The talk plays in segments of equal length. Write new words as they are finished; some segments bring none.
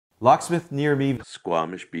Locksmith near me,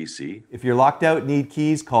 Squamish, BC. If you're locked out, need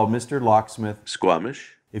keys, call Mr. Locksmith.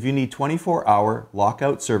 Squamish. If you need 24-hour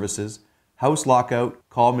lockout services, house lockout,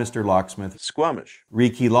 call Mr. Locksmith. Squamish.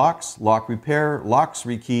 Rekey locks, lock repair, locks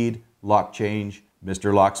rekeyed, lock change,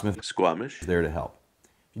 Mr. Locksmith Squamish. is there to help.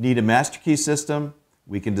 If you need a master key system,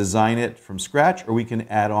 we can design it from scratch or we can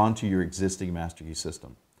add on to your existing master key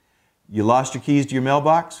system. You lost your keys to your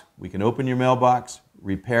mailbox, we can open your mailbox,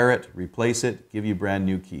 repair it, replace it, give you brand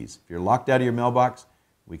new keys. If you're locked out of your mailbox,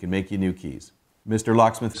 we can make you new keys. Mr.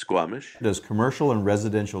 Locksmith Squamish does commercial and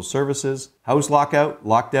residential services. House lockout,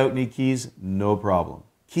 locked out, need keys, no problem.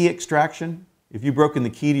 Key extraction, if you've broken the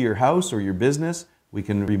key to your house or your business, we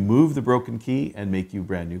can remove the broken key and make you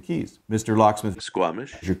brand new keys. Mr. Locksmith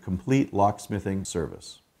Squamish is your complete locksmithing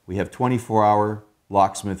service. We have 24-hour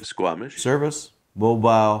locksmith Squamish service,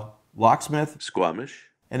 mobile locksmith, Squamish,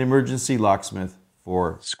 and emergency locksmith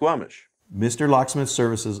for Squamish. Mr. Locksmith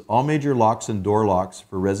services all major locks and door locks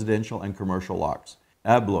for residential and commercial locks.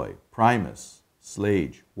 Abloy, Primus,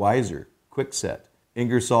 Slage, Weiser, Kwikset,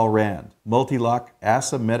 Ingersoll Rand, Multilock,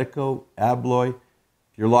 Assa, Medico, Abloy.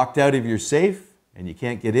 If you're locked out of your safe and you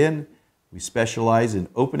can't get in, we specialize in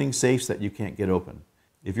opening safes that you can't get open.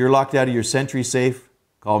 If you're locked out of your Sentry safe,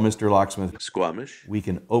 call Mr. Locksmith. Squamish. We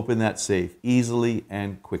can open that safe easily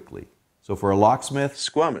and quickly. So for a locksmith,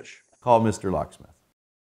 Squamish. call Mr. Locksmith.